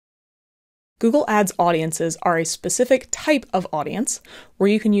Google Ads audiences are a specific type of audience where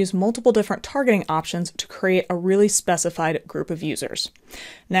you can use multiple different targeting options to create a really specified group of users.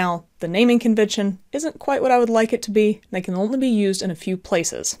 Now, the naming convention isn't quite what I would like it to be, and they can only be used in a few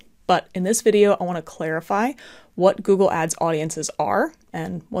places. But in this video, I want to clarify what Google Ads audiences are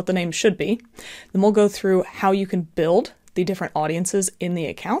and what the name should be. Then we'll go through how you can build the different audiences in the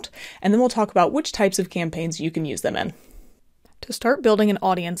account, and then we'll talk about which types of campaigns you can use them in. To start building an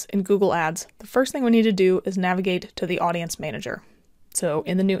audience in Google Ads, the first thing we need to do is navigate to the Audience Manager. So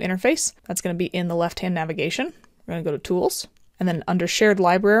in the new interface, that's going to be in the left-hand navigation. We're going to go to Tools, and then under Shared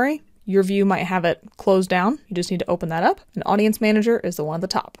Library, your view might have it closed down. You just need to open that up, and Audience Manager is the one at the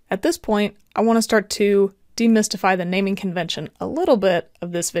top. At this point, I want to start to demystify the naming convention a little bit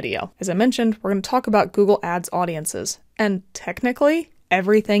of this video. As I mentioned, we're going to talk about Google Ads audiences, and technically,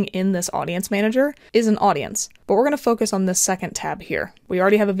 everything in this Audience Manager is an audience, but we're going to focus on this second tab here. We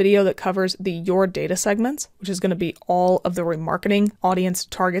already have a video that covers the Your Data segments, which is going to be all of the remarketing audience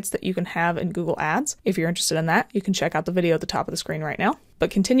targets that you can have in Google Ads. If you're interested in that, you can check out the video at the top of the screen right now.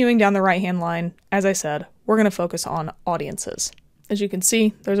 But continuing down the right-hand line, as I said, we're going to focus on audiences. As you can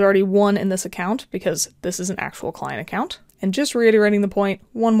see, there's already one in this account because this is an actual client account. And just reiterating the point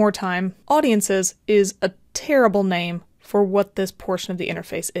one more time, audiences is a terrible name for what this portion of the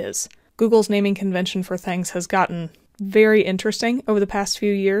interface is. Google's naming convention for things has gotten very interesting over the past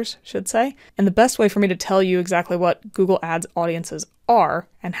few years, should say, and the best way for me to tell you exactly what Google Ads audiences are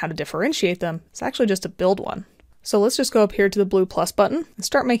and how to differentiate them is actually just to build one. So let's just go up here to the blue plus button and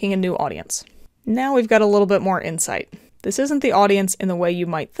start making a new audience. Now we've got a little bit more insight. This isn't the audience in the way you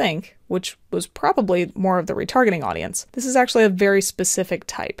might think, which was probably more of the retargeting audience. This is actually a very specific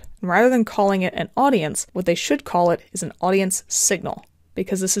type. And rather than calling it an audience, what they should call it is an audience signal,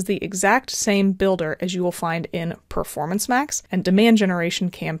 because this is the exact same builder as you will find in Performance Max and demand generation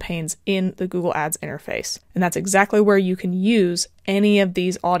campaigns in the Google Ads interface. And that's exactly where you can use any of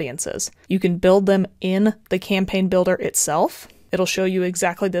these audiences. You can build them in the campaign builder itself. It'll show you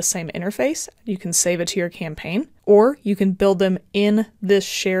exactly this same interface. You can save it to your campaign, or you can build them in this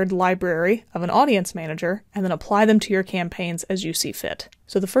shared library of an audience manager and then apply them to your campaigns as you see fit.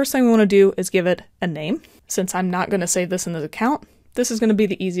 So the first thing we want to do is give it a name. Since I'm not going to save this in this account, this is going to be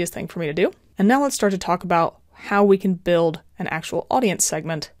the easiest thing for me to do. And now let's start to talk about how we can build an actual audience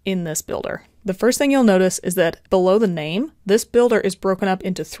segment in this builder. The first thing you'll notice is that below the name, this builder is broken up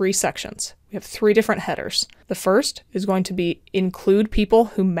into 3 sections. We have 3 different headers. The first is going to be include people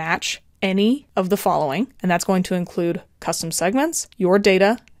who match any of the following, and that's going to include custom segments, your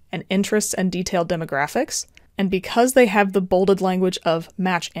data, and interests and detailed demographics. And because they have the bolded language of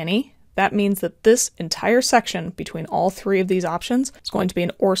match any, that means that this entire section between all 3 of these options is going to be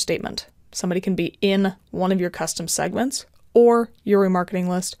an or statement. Somebody can be in one of your custom segments, or your remarketing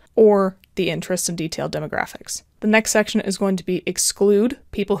list, or the interests and detailed demographics. The next section is going to be exclude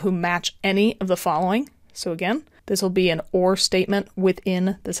people who match any of the following. So again, this will be an or statement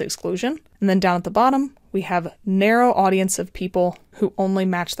within this exclusion. And then down at the bottom, we have narrow audience of people who only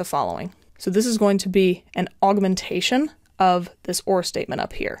match the following. So this is going to be an augmentation of this or statement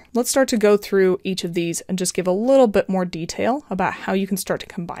up here. Let's start to go through each of these and just give a little bit more detail about how you can start to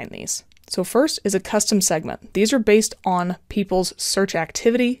combine these. So first is a custom segment. These are based on people's search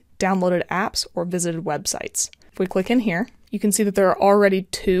activity, downloaded apps, or visited websites. If we click in here, you can see that there are already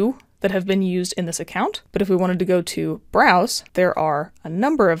 2 that have been used in this account. But if we wanted to go to Browse, there are a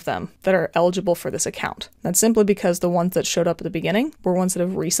number of them that are eligible for this account. That's simply because the ones that showed up at the beginning were ones that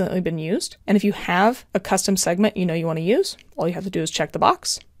have recently been used. And if you have a custom segment you know you want to use, all you have to do is check the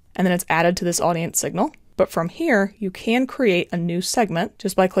box, and then it's added to this audience signal. But from here, you can create a new segment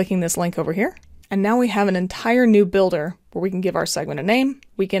just by clicking this link over here. And now we have an entire new builder where we can give our segment a name.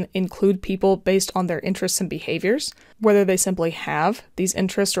 We can include people based on their interests and behaviors, whether they simply have these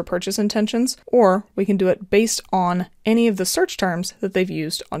interests or purchase intentions, or we can do it based on any of the search terms that they've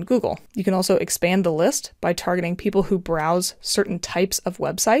used on Google. You can also expand the list by targeting people who browse certain types of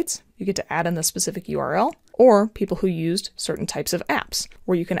websites. You get to add in the specific URL, or people who used certain types of apps,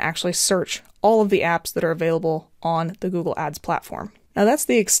 where you can actually search all of the apps that are available on the Google Ads platform. Now that's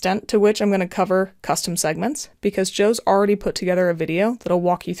the extent to which I'm going to cover custom segments, because Joe's already put together a video that'll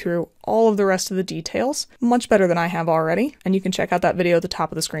walk you through all of the rest of the details, much better than I have already, and you can check out that video at the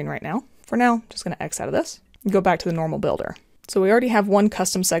top of the screen right now. For now, I'm just going to X out of this and go back to the normal builder. So we already have one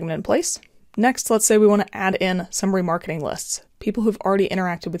custom segment in place. Next, let's say we want to add in some remarketing lists, people who've already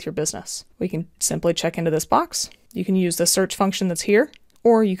interacted with your business. We can simply check into this box. You can use the search function that's here,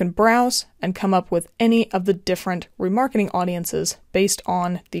 or you can browse and come up with any of the different remarketing audiences based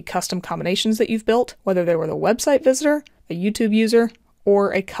on the custom combinations that you've built, whether they were the website visitor, a YouTube user,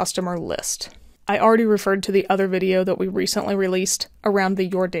 or a customer list. I already referred to the other video that we recently released around the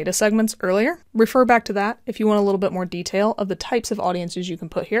Your Data segments earlier. Refer back to that if you want a little bit more detail of the types of audiences you can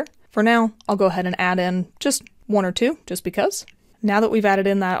put here. For now, I'll go ahead and add in just one or two, just because. Now that we've added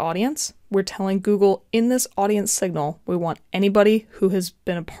in that audience, we're telling Google in this audience signal, we want anybody who has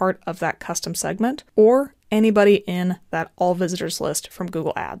been a part of that custom segment or anybody in that all visitors list from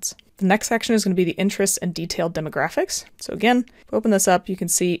Google Ads. The next section is going to be the interests and detailed demographics. So again, if we open this up, you can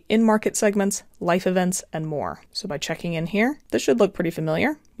see in-market segments, life events, and more. So by checking in here, this should look pretty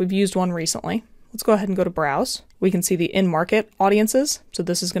familiar. We've used one recently. Let's go ahead and go to Browse. We can see the in-market audiences. So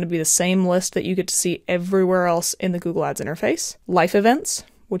this is going to be the same list that you get to see everywhere else in the Google Ads interface. Life events,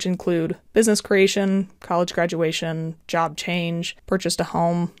 which include business creation, college graduation, job change, purchase a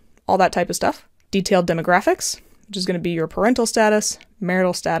home, all that type of stuff. Detailed demographics, which is going to be your parental status,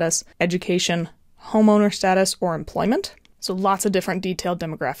 marital status, education, homeowner status, or employment. So lots of different detailed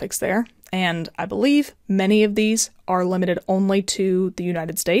demographics there. And I believe many of these are limited only to the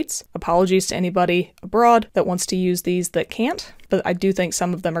United States. Apologies to anybody abroad that wants to use these that can't, but I do think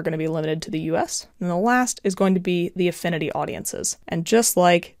some of them are going to be limited to the US. And the last is going to be the affinity audiences. And just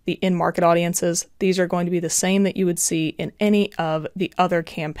like the in-market audiences, these are going to be the same that you would see in any of the other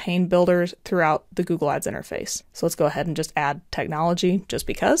campaign builders throughout the Google Ads interface. So let's go ahead and just add technology just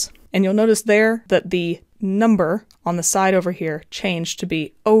because. And you'll notice there that the number on the side over here changed to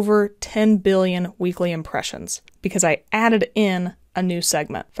be over 10 billion weekly impressions because I added in a new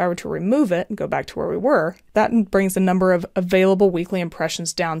segment. If I were to remove it and go back to where we were, that brings the number of available weekly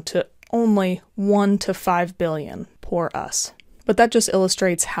impressions down to only 1 to 5 billion. Poor us. But that just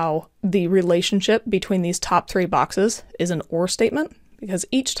illustrates how the relationship between these top three boxes is an or statement, because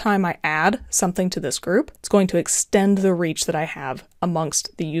each time I add something to this group, it's going to extend the reach that I have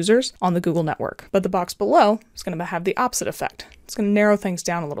amongst the users on the Google network. But the box below is going to have the opposite effect. It's going to narrow things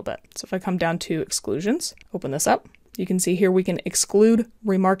down a little bit. So if I come down to exclusions, open this up, you can see here we can exclude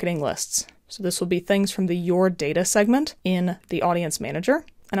remarketing lists. So this will be things from the Your Data segment in the Audience Manager.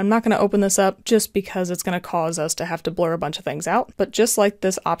 And I'm not going to open this up just because it's going to cause us to have to blur a bunch of things out. But just like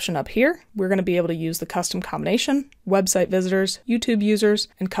this option up here, we're going to be able to use the custom combination, website visitors, YouTube users,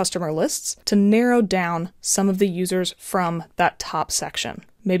 and customer lists to narrow down some of the users from that top section.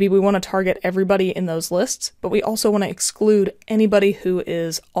 Maybe we want to target everybody in those lists, but we also want to exclude anybody who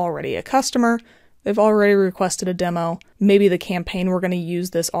is already a customer. They've already requested a demo. Maybe the campaign we're going to use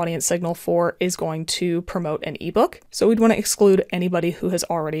this audience signal for is going to promote an ebook. So we'd want to exclude anybody who has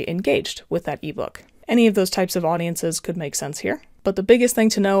already engaged with that ebook. Any of those types of audiences could make sense here. But the biggest thing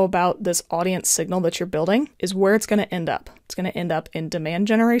to know about this audience signal that you're building is where it's going to end up. It's going to end up in demand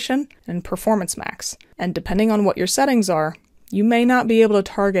generation and performance max. And depending on what your settings are, you may not be able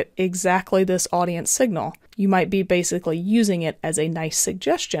to target exactly this audience signal. You might be basically using it as a nice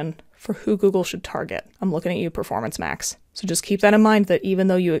suggestion for who Google should target. I'm looking at you, Performance Max. So just keep that in mind that even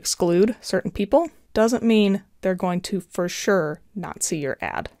though you exclude certain people, doesn't mean they're going to for sure not see your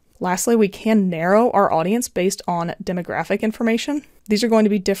ad. Lastly, we can narrow our audience based on demographic information. These are going to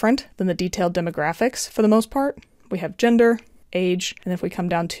be different than the detailed demographics for the most part. We have gender, age, and if we come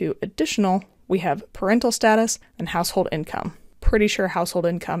down to additional, we have parental status and household income. Pretty sure household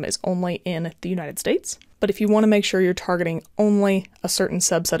income is only in the United States. But if you want to make sure you're targeting only a certain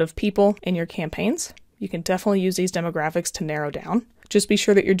subset of people in your campaigns, you can definitely use these demographics to narrow down. Just be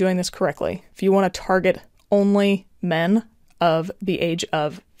sure that you're doing this correctly. If you want to target only men of the age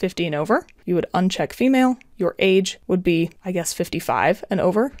of 50 and over, you would uncheck female. Your age would be, I guess, 55 and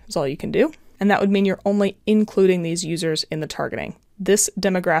over is all you can do. And that would mean you're only including these users in the targeting. This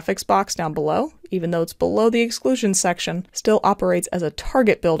demographics box down below, even though it's below the exclusion section, still operates as a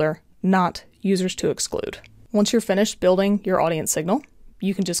target builder, not users to exclude. Once you're finished building your audience signal,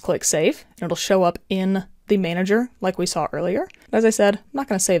 you can just click save and it'll show up in the manager like we saw earlier. As I said, I'm not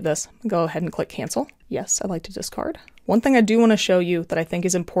going to save this. Go ahead and click cancel. Yes, I'd like to discard. One thing I do want to show you that I think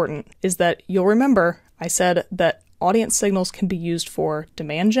is important is that you'll remember I said that audience signals can be used for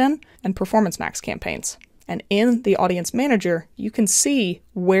demand gen and performance max campaigns. And in the Audience Manager, you can see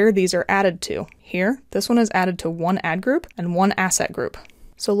where these are added to. Here, this one is added to one ad group and one asset group.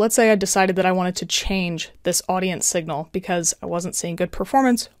 So let's say I decided that I wanted to change this audience signal because I wasn't seeing good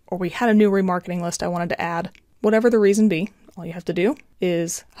performance or we had a new remarketing list I wanted to add. Whatever the reason be, all you have to do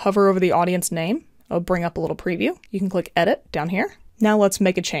is hover over the audience name. It'll bring up a little preview. You can click Edit down here. Now let's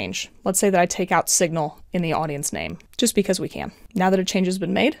make a change. Let's say that I take out signal in the audience name, just because we can. Now that a change has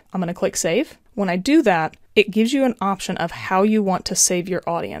been made, I'm going to click Save. When I do that, it gives you an option of how you want to save your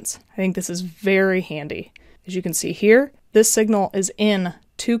audience. I think this is very handy. As you can see here, this signal is in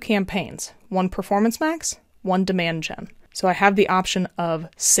two campaigns, one Performance Max, one Demand Gen. So I have the option of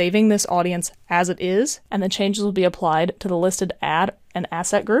saving this audience as it is, and the changes will be applied to the listed ad and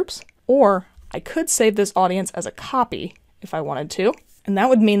asset groups. Or I could save this audience as a copy if I wanted to. And that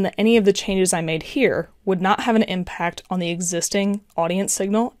would mean that any of the changes I made here would not have an impact on the existing audience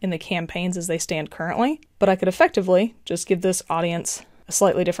signal in the campaigns as they stand currently, but I could effectively just give this audience a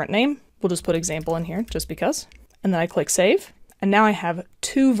slightly different name. We'll just put example in here just because. And then I click save. And now I have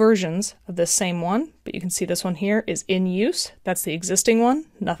two versions of this same one, but you can see this one here is in use. That's the existing one.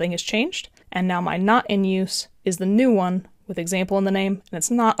 Nothing has changed. And now my not in use is the new one with example in the name, and it's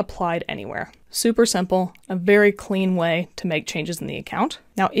not applied anywhere. Super simple, a very clean way to make changes in the account.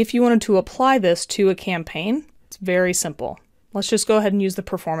 Now, if you wanted to apply this to a campaign, it's very simple. Let's just go ahead and use the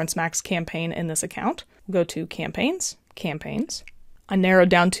Performance Max campaign in this account. We'll go to Campaigns, Campaigns. I narrowed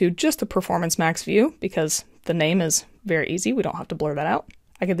down to just the Performance Max view because the name is very easy. We don't have to blur that out.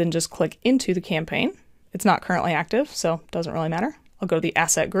 I could then just click into the campaign. It's not currently active, so it doesn't really matter. I'll go to the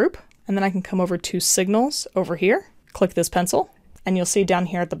asset group, and then I can come over to signals over here, click this pencil, and you'll see down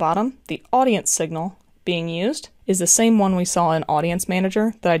here at the bottom, the audience signal being used is the same one we saw in Audience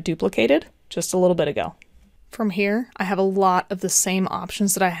Manager that I duplicated just a little bit ago. From here, I have a lot of the same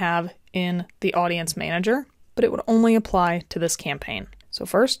options that I have in the Audience Manager, but it would only apply to this campaign. So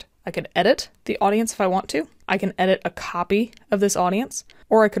first, I could edit the audience if I want to. I can edit a copy of this audience,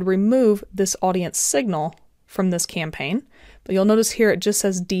 or I could remove this audience signal from this campaign. But you'll notice here it just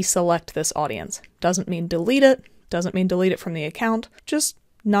says deselect this audience. Doesn't mean delete it, doesn't mean delete it from the account, just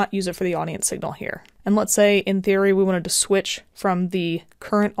not use it for the audience signal here. And let's say in theory we wanted to switch from the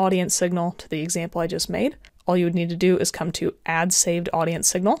current audience signal to the example I just made. All you would need to do is come to Add Saved Audience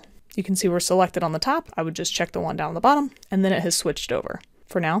Signal. You can see we're selected on the top. I would just check the one down on the bottom, and then it has switched over.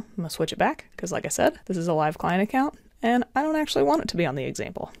 For now, I'm going to switch it back because, like I said, this is a live client account, and I don't actually want it to be on the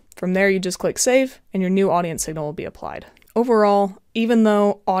example. From there, you just click Save, and your new audience signal will be applied. Overall, even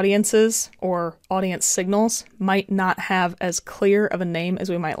though audiences or audience signals might not have as clear of a name as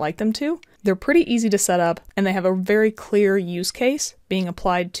we might like them to, they're pretty easy to set up, and they have a very clear use case being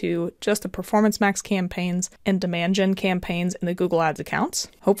applied to just the Performance Max campaigns and Demand Gen campaigns in the Google Ads accounts.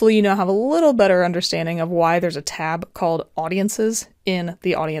 Hopefully you now have a little better understanding of why there's a tab called Audiences in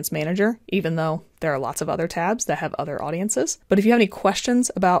the Audience Manager, even though there are lots of other tabs that have other audiences. But if you have any questions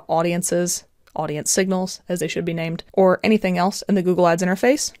about audiences, audience signals, as they should be named, or anything else in the Google Ads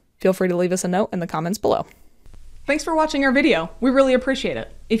interface, feel free to leave us a note in the comments below. Thanks for watching our video. We really appreciate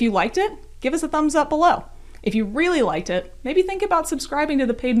it. If you liked it, give us a thumbs up below. If you really liked it, maybe think about subscribing to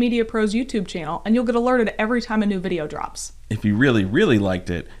the Paid Media Pros YouTube channel and you'll get alerted every time a new video drops. If you really liked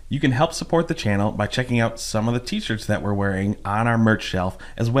it, you can help support the channel by checking out some of the t-shirts that we're wearing on our merch shelf,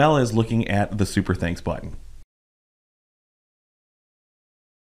 as well as looking at the Super Thanks button.